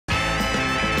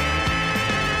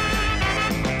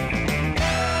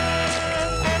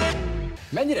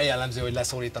mennyire jellemző, hogy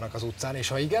leszólítanak az utcán, és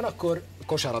ha igen, akkor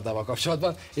kosárlabdával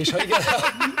kapcsolatban, és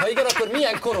ha igen, akkor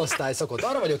milyen korosztály szokott?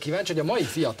 Arra vagyok kíváncsi, hogy a mai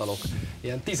fiatalok,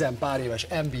 ilyen 10 pár éves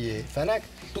NBA fenek,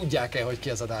 tudják-e, hogy ki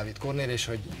az a Dávid Kornél, és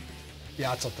hogy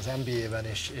játszott az NBA-ben,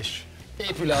 és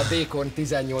épül-e a Dékon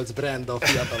 18 brand a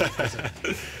fiatalok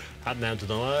között? Hát nem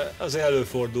tudom, azért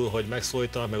előfordul, hogy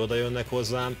megszólítanak, meg oda jönnek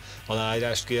hozzám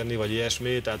aláírást kérni, vagy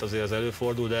ilyesmi, tehát azért az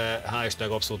előfordul, de hál'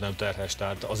 Istennek abszolút nem terhes,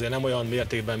 tehát azért nem olyan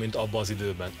mértékben, mint abban az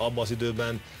időben. Abban az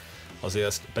időben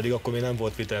azért, pedig akkor még nem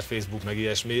volt Twitter, Facebook, meg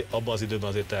ilyesmi, abban az időben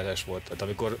azért terhes volt.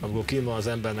 Tehát amikor kint van az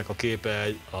embernek a képe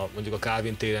mondjuk a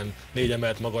Kálvin téren 4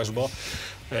 emelet magasba,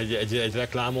 egy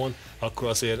reklámon,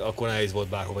 akkor nehéz volt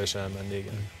bárhova is elmenni.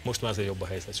 Igen. Most már azért jobb a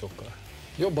helyzet sokkal.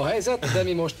 Jobb a helyzet, de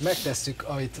mi most megtesszük,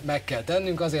 amit meg kell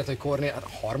tennünk, azért, hogy Kornél,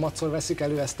 harmadszor veszük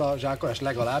elő ezt a zsákolást,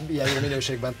 legalább, ilyen jó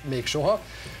minőségben még soha.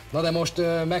 Na de most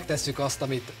megtesszük azt,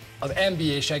 amit az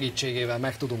NBA segítségével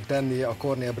meg tudunk tenni a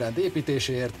Kornél brand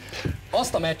építéséért.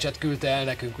 Azt a meccset küldte el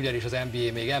nekünk ugyanis az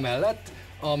NBA még emellett,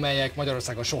 amelyek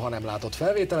Magyarországon soha nem látott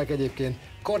felvételek egyébként.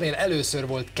 Kornél először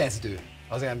volt kezdő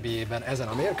az NBA-ben ezen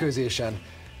a mérkőzésen.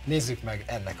 Nézzük meg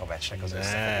ennek a meccsnek az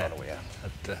összefoglalóját.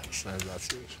 Hát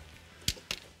szenzációs.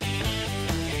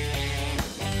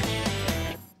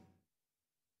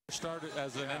 Started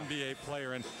as an NBA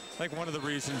player, and I think one of the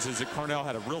reasons is that Kornél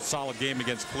had a real solid game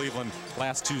against Cleveland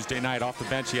last Tuesday night off the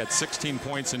bench. He had 16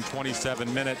 points in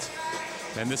 27 minutes.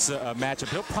 And this matchup,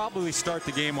 he'll probably start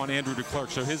the game on Andrew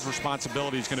DeClerc, so his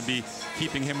responsibility is going to be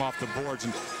keeping him off the boards.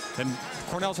 And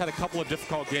Kornél's had a couple of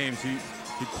difficult games. He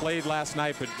played last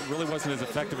night, but really wasn't as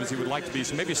effective as he would like to be.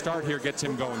 So maybe a start here gets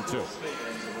him going too.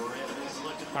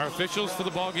 Our officials for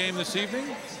the ball game this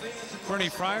evening: Bernie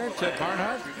Fryer, Ted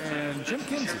Barnhart, and Jim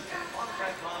Kinsey.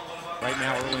 Right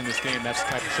now, early in this game, that's the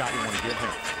type of shot you want to give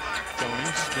him. Tony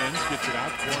spins, gets it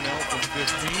out. Kornél from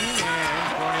 15,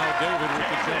 and Kornél David with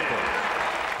the jumper.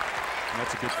 And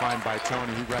that's a good find by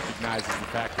Tony. He recognizes the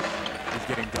fact that he's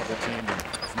getting double teamed, and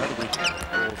another week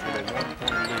goes with a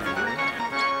 1-point lead.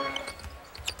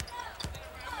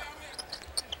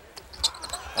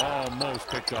 Almost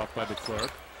picked off by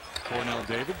DeClerc. Kornél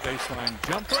David, baseline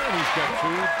jumper. He's got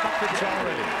 2 buckets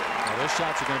already. Now those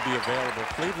shots are going to be available.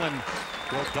 Cleveland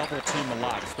will double team a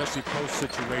lot, especially post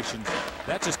situations.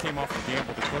 That just came off the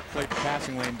gamble. DeClerc played the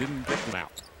passing lane, didn't get them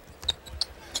out.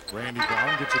 Randy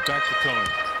Brown gets it back to Tony.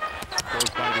 Goes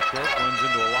by DeClerc, runs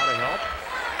into a lot of help.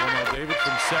 Kornél David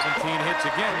from 17 hits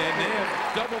again, and they have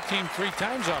double teamed 3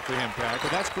 times off of him, Pat.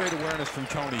 But that's great awareness from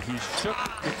Tony. He shook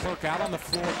DeClerc out on the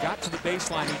floor, got to the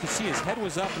baseline. You can see his head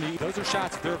was up, and those are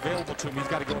shots that are available to him. He's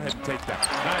got to go ahead and take that.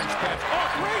 Nice catch. Oh,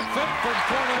 great fit from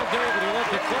Kornél David. He let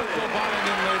DeClerc go by and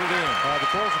then laid it in. The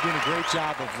Bulls are doing a great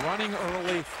job of running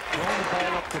early, throwing the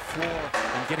ball up the floor,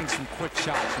 and getting some quick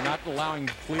shots. You're not allowing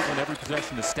Cleveland every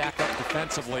possession to stack up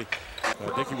defensively.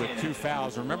 Dickey with 2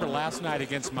 fouls. Remember last night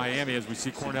against Miami, as we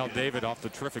see Kornél David off the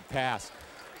terrific pass.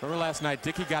 Remember last night,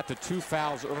 Dickey got the 2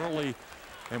 fouls early,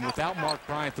 and without Mark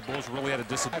Bryant, the Bulls really had a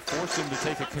disadvantage. Forced him to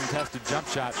take a contested jump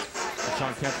shot, but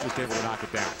Shawn Kemp was able to knock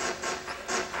it down.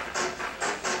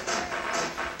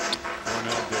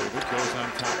 Kornél David goes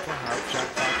on top for Hart. Shot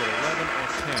clock at 11 and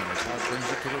 10 as Hart brings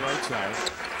it to the right side.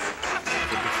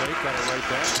 With the fake, got it right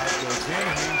back. Hart goes in,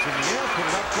 hangs in the air, put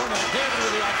it up. Kornél David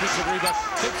with the offensive rebound.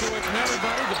 Takes away from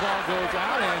everybody. The ball goes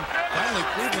out, and finally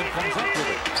Cleveland comes up with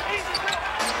it.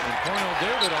 And Kornél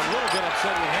David a little bit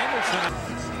upset with Henderson.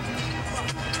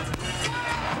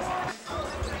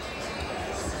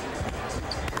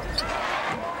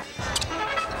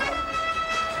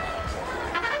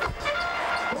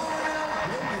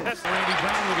 Randy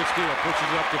Brown with a steal,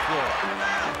 pushes up the floor.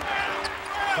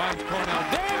 Finds Kornél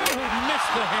David, who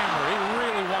missed the hammer. He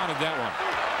really wanted that one.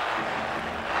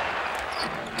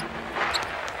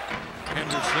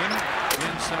 Henderson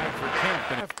inside for Kemp.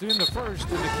 And in the first,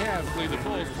 and the Cavs lead the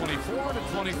Bulls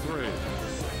 24-23.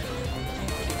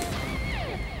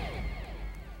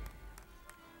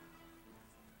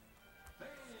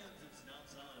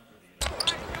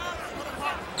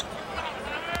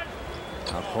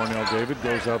 Now Kornél David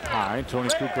goes up high. Tony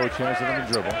Kukoc has it on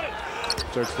the dribble.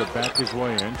 Starts to back his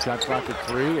way in. Shot clock at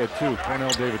 3, at 2.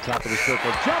 Kornél David top of the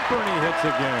circle. Jumper, and he hits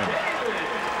again.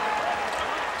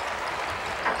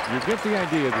 You get the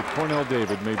idea that Kornél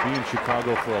David may be in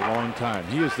Chicago for a long time.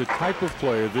 He is the type of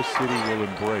player this city will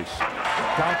embrace.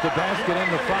 Count the basket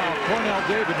and the foul. Kornél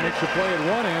David makes a play at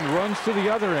one end, runs to the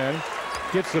other end,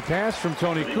 gets the pass from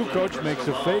Tony Kukoc, makes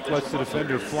a fake, lets the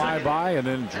defender fly by, and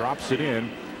then drops it in.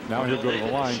 Now he'll go to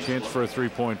the line, chance for a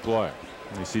 3-point play.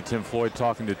 And you see Tim Floyd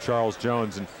talking to Charles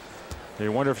Jones, and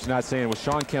you wonder if he's not saying, was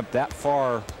Shawn Kemp that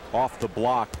far off the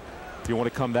block you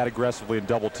want to come that aggressively and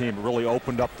double team. It really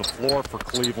opened up the floor for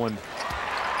Cleveland,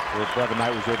 where Brevin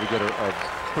Knight was able to get a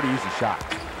pretty easy shot.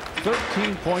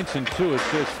 13 points and 2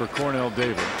 assists for Kornél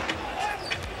Dávid.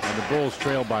 And the Bulls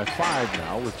trail by 5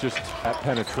 now with just that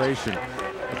penetration.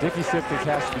 Dickey simply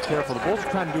has to be careful. The Bulls are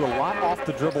trying to do a lot off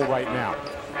the dribble right now.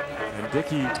 And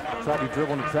Dickey tried to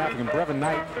dribble into traffic, and Brevin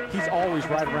Knight, he's always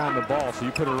right around the ball, so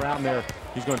you put it around there,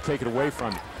 he's going to take it away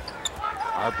from you.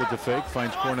 Harp with the fake,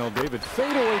 finds Kornél Dávid.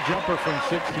 Fadeaway jumper from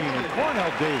 16, and Kornél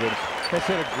Dávid has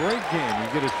had a great game.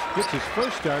 He gets his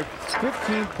first start,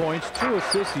 15 points, 2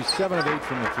 assists, he's 7 of 8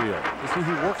 from the field. You see,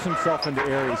 he works himself into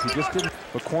areas. He just didn't,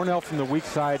 but Kornél from the weak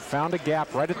side found a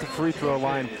gap right at the free throw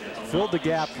line, filled the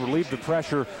gap, relieved the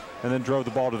pressure, and then drove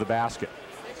the ball to the basket.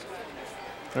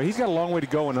 Now, he's got a long way to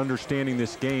go in understanding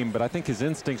this game, but I think his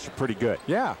instincts are pretty good.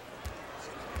 Yeah.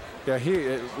 Yeah,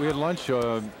 we had lunch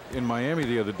in Miami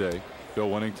the other day, Bill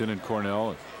Wennington and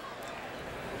Kornél.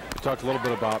 We talked a little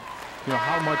bit about, you know,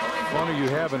 how much fun are you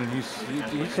having, and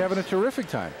he's having a terrific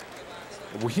time.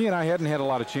 He and I hadn't had a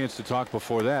lot of chance to talk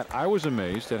before that. I was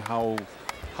amazed at how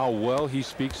well he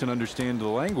speaks and understands the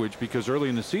language, because early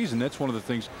in the season, that's one of the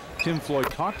things Tim Floyd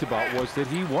talked about, was that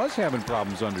he was having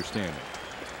problems understanding.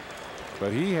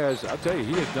 But he has, I'll tell you,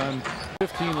 he has done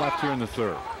 15 left here in the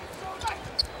third.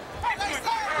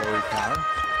 Corey Carr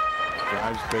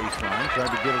drives baseline, tried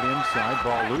to get it inside,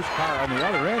 ball loose. Carr on the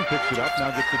other end picks it up,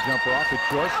 now gets the jumper off, it's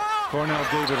short. Kornél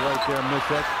Dávid right there, missed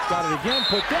that. Got it again,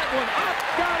 put that one up,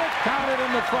 got it, counted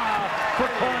in the foul for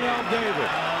Kornél Dávid.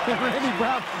 And Randy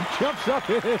Brown jumps up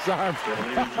in his arms.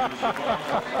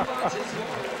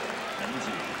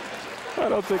 I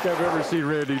don't think I've ever seen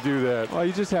Randy do that. Well,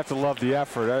 you just have to love the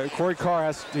effort. Corey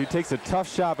Carr he takes a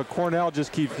tough shot, but Kornél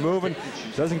just keeps moving,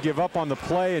 doesn't give up on the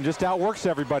play, and just outworks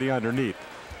everybody underneath.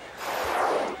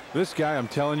 This guy, I'm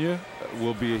telling you,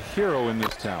 will be a hero in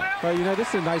this town. Well, you know, this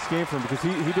is a nice game for him, because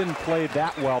he didn't play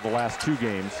that well the last 2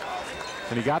 games.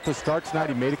 And he got the start tonight.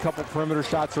 He made a couple perimeter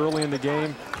shots early in the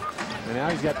game. And now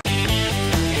he's got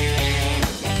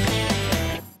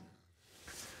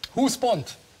 20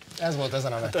 pont! Ez volt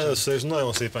ezen a meccsen. Először is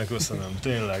nagyon szépen köszönöm,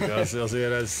 tényleg,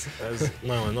 azért ez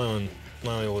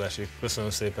nagyon jól esik. Köszönöm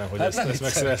szépen, hogy ezt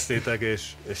megszereztétek,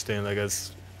 és tényleg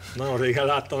ez nagyon régen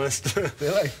láttam ezt.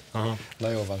 Tényleg? Aha. Na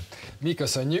jó van. Mi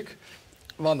köszönjük.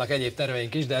 Vannak egyéb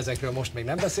terveink is, de ezekről most még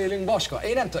nem beszélünk. Baska,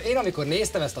 én amikor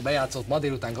néztem ezt a bejátszót, ma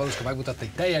délután Galuska megmutatta,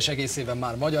 egy teljes egészében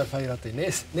már magyar felirat,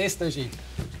 én néztem, és így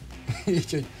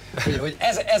hogy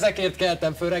ezekért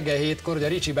keltem föl reggel 7-kor, hogy a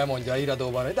Ricsi bemondja a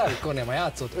iradóban, hogy Dávid Kornél ma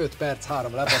játszott, 5 perc,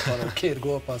 3 lepattanó, 2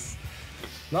 gólpassz.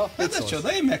 Na, hát ez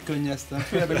csoda, én megkönnyeztem.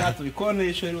 Főleg látom, hogy Kornél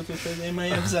is örült, hogy én már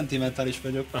ilyen szentimentális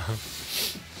vagyok.